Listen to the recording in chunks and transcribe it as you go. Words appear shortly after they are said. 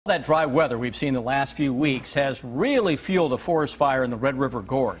That dry weather we've seen the last few weeks has really fueled a forest fire in the Red River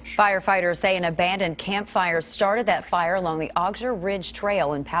Gorge. Firefighters say an abandoned campfire started that fire along the Auger Ridge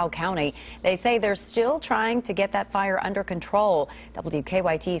Trail in Powell County. They say they're still trying to get that fire under control.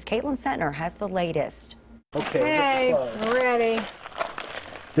 WKYT's Caitlin Sentner has the latest. Okay, ready.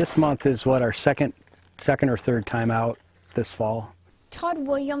 This month is our second or third time out this fall. Todd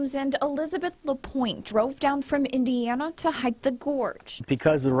Williams and Elizabeth LaPointe drove down from Indiana to hike the gorge.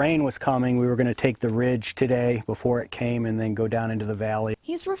 Because the rain was coming, we were going to take the ridge today before it came and then go down into the valley.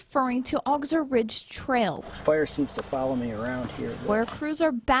 He's referring to Auger Ridge Trail. Fire seems to follow me around here. Where crews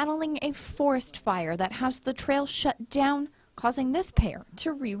are battling a forest fire that has the trail shut down, causing this pair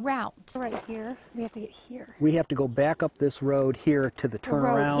to reroute. Right here, we have to get here. We have to go back up this road here to the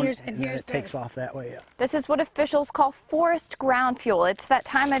turnaround, and then it takes this. off that way. This is what officials call forest ground fuel. It's that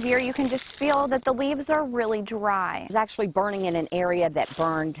time of year you can just feel that the leaves are really dry. It was actually burning in an area that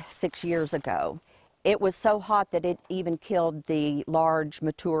burned 6 years ago. It was so hot that it even killed the large,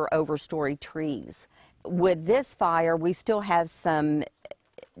 mature, overstory trees. With this fire, we still have some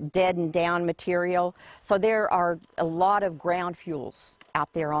dead and down material, so there are a lot of ground fuels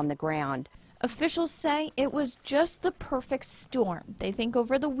out there on the ground. Officials say it was just the perfect storm. They think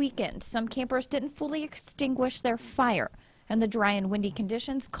over the weekend some campers didn't fully extinguish their fire, and the dry and windy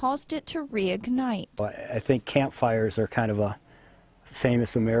conditions caused it to reignite. I think campfires are kind of a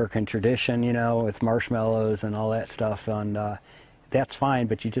famous American tradition, you know, with marshmallows and all that stuff, and that's fine,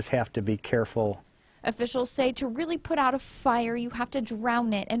 but you just have to be careful. Officials say to really put out a fire, you have to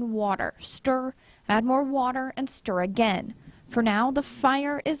drown it in water. Stir, add more water, and stir again. For now, the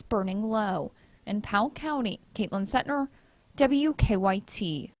fire is burning low. In Powell County, Caitlin Sentner,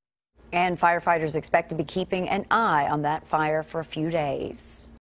 WKYT. And firefighters expect to be keeping an eye on that fire for a few days.